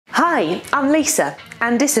Hi, I'm Lisa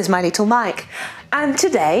and this is my little mic, and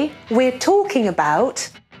today we're talking about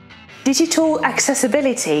digital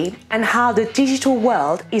accessibility and how the digital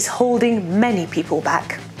world is holding many people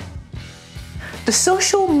back. The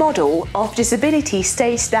social model of disability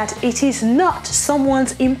states that it is not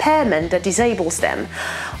someone's impairment that disables them,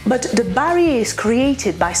 but the barriers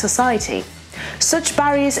created by society. Such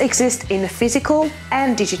barriers exist in the physical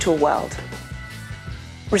and digital world.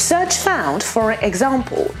 Research found, for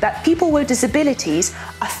example, that people with disabilities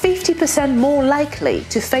are 50% more likely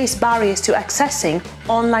to face barriers to accessing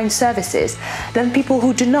online services than people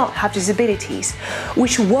who do not have disabilities,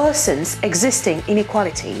 which worsens existing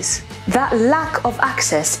inequalities. That lack of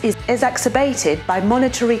access is exacerbated by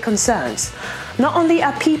monetary concerns. Not only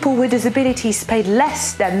are people with disabilities paid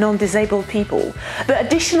less than non-disabled people, but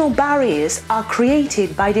additional barriers are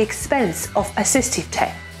created by the expense of assistive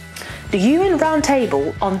tech. The UN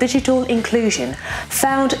Roundtable on Digital Inclusion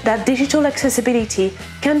found that digital accessibility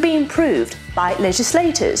can be improved by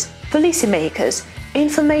legislators, policymakers,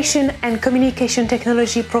 information and communication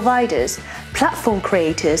technology providers, platform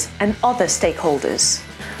creators, and other stakeholders.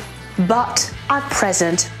 But at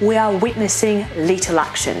present, we are witnessing little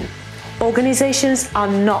action. Organizations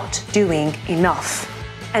are not doing enough,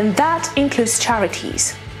 and that includes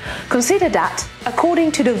charities. Consider that,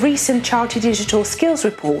 according to the recent Charity Digital Skills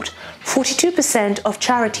Report, 42% of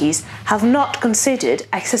charities have not considered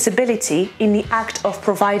accessibility in the act of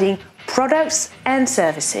providing products and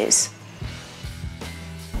services.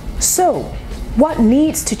 So, what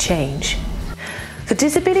needs to change? The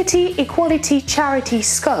Disability Equality Charity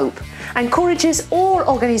Scope encourages all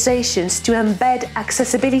organizations to embed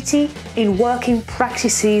accessibility in working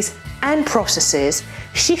practices and processes,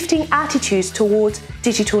 shifting attitudes towards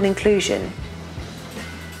digital inclusion.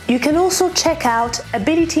 You can also check out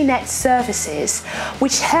AbilityNet services,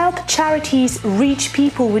 which help charities reach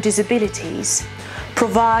people with disabilities,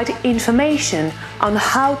 provide information on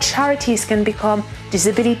how charities can become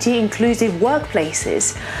disability-inclusive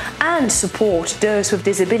workplaces, and support those with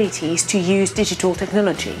disabilities to use digital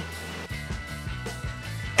technology.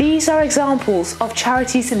 These are examples of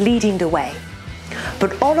charities leading the way,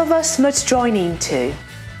 but all of us must join in too.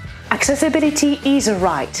 Accessibility is a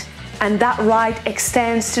right, and that right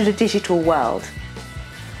extends to the digital world.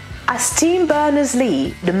 As Tim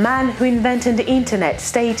Berners-Lee, the man who invented the internet,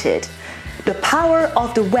 stated, "The power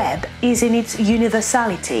of the web is in its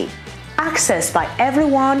universality. Access by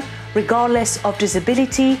everyone, regardless of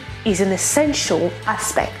disability, is an essential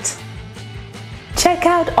aspect." Check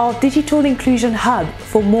out our Digital Inclusion Hub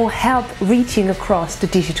for more help reaching across the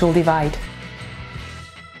digital divide.